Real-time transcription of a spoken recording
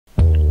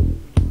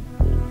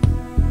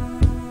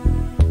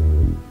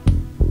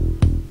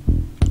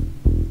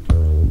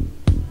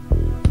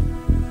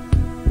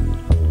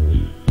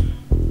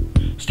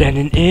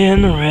Standing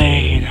in the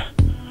rain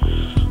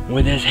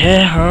with his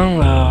head hung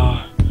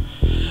low,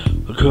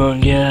 couldn't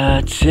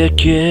get a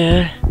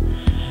ticket.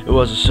 It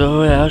was a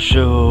sold-out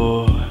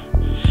show.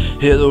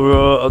 Hear the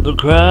roar of the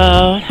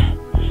crowd,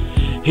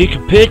 he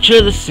could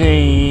picture the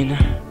scene.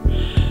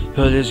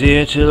 Put his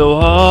ear to the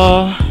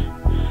wall,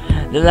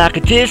 then like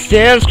a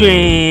distant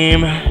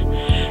scream,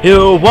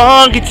 hear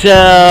one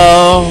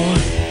guitar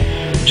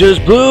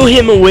just blew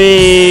him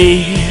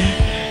away.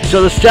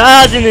 Saw the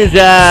stars in his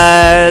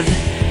eyes,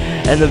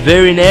 and the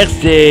very next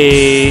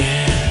day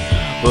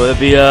would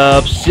be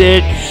up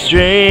sixth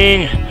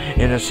string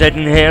in a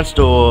second-hand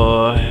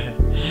store.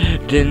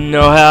 Didn't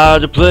know how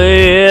to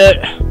play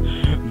it,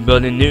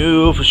 but he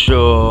knew for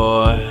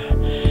sure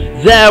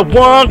that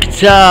one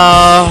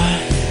guitar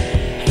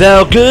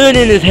felt good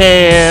in his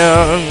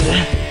hands.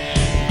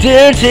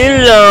 Didn't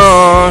take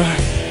long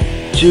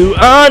to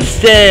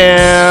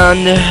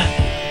understand.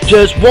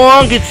 Just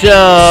one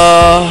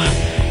guitar,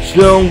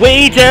 slowing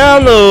way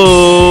down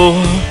low,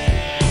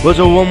 was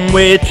a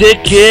one-way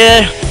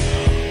ticket,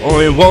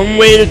 only one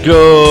way to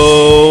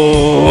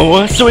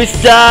go. So he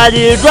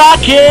started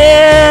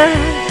rocking,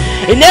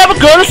 ain't never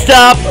gonna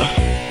stop,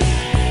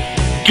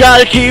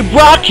 gotta keep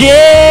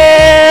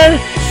rocking.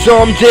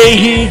 Someday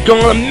he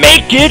gonna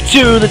make it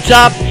to the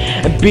top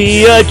and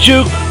be a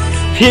juke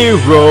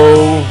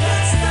hero.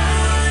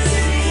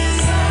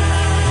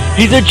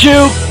 He's a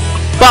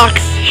jukebox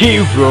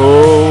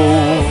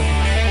hero.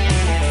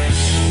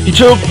 He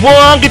took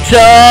one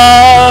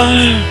guitar,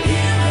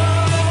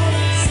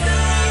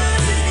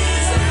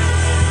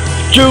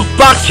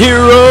 jukebox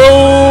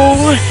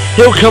hero.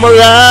 He'll come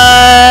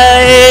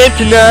alive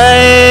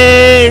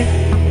tonight.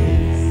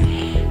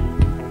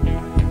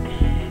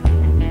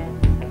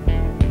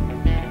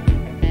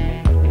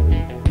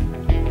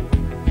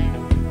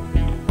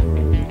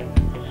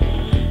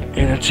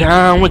 In a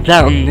town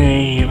without a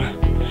name,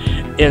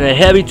 in a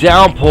heavy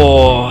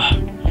downpour,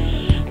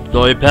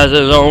 though he passed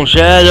his own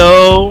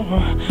shadow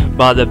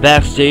by the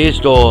backstage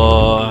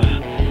door,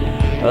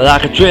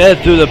 like a trip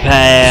through the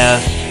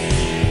past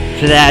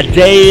to that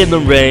day in the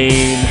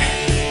rain,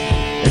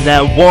 and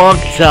that one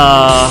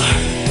guitar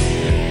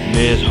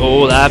made his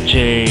whole life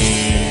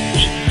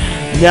change.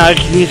 Now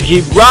he needs to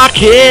keep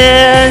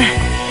rocking,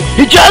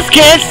 he just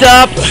can't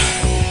stop,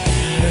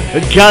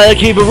 gotta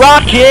keep it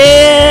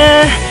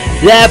rocking.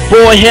 That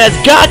boy has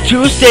got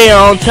to stay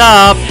on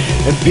top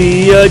and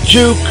be a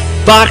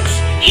jukebox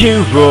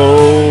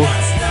hero.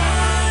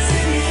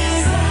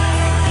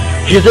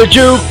 He's a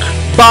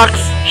jukebox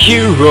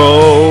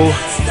hero.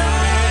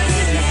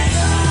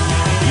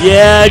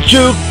 Yeah,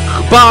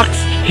 jukebox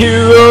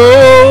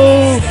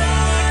hero.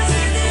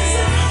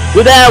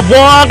 With that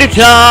one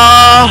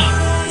guitar,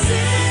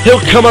 he'll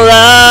come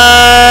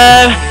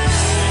alive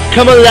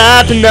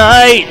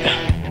tonight.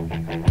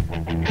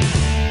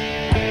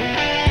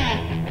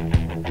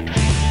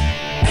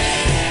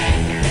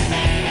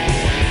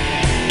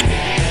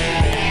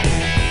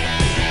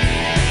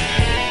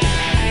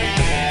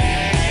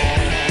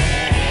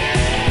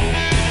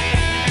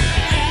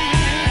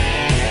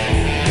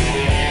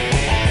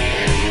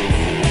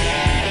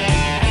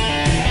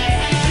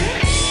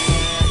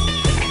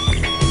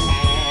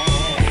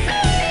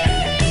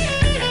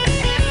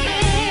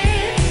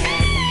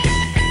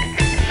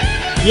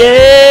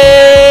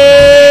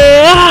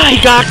 Yeah, he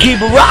gotta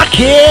keep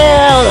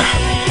rocking.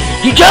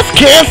 He just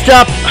can't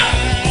stop.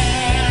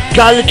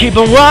 Gotta keep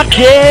on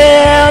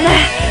rocking.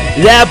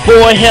 That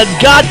boy has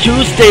got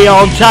to stay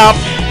on top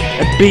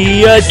and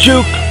be a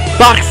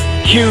jukebox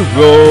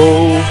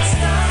hero.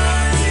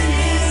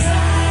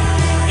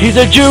 He's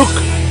a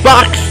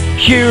jukebox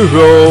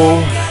hero.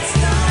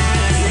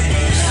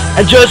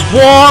 And just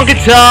one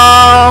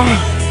guitar,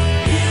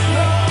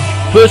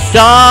 put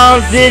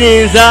stars in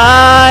his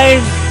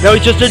eyes. Now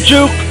he's just a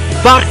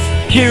jukebox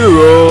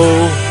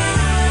hero.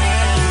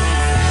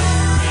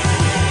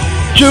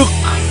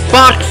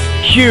 Jukebox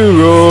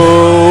hero.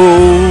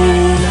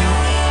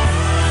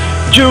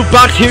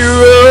 Jukebox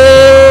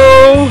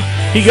hero.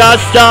 He got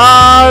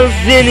stars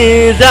in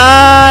his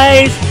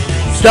eyes.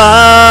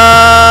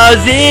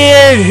 Stars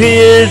in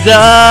his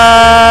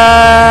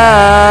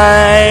eyes.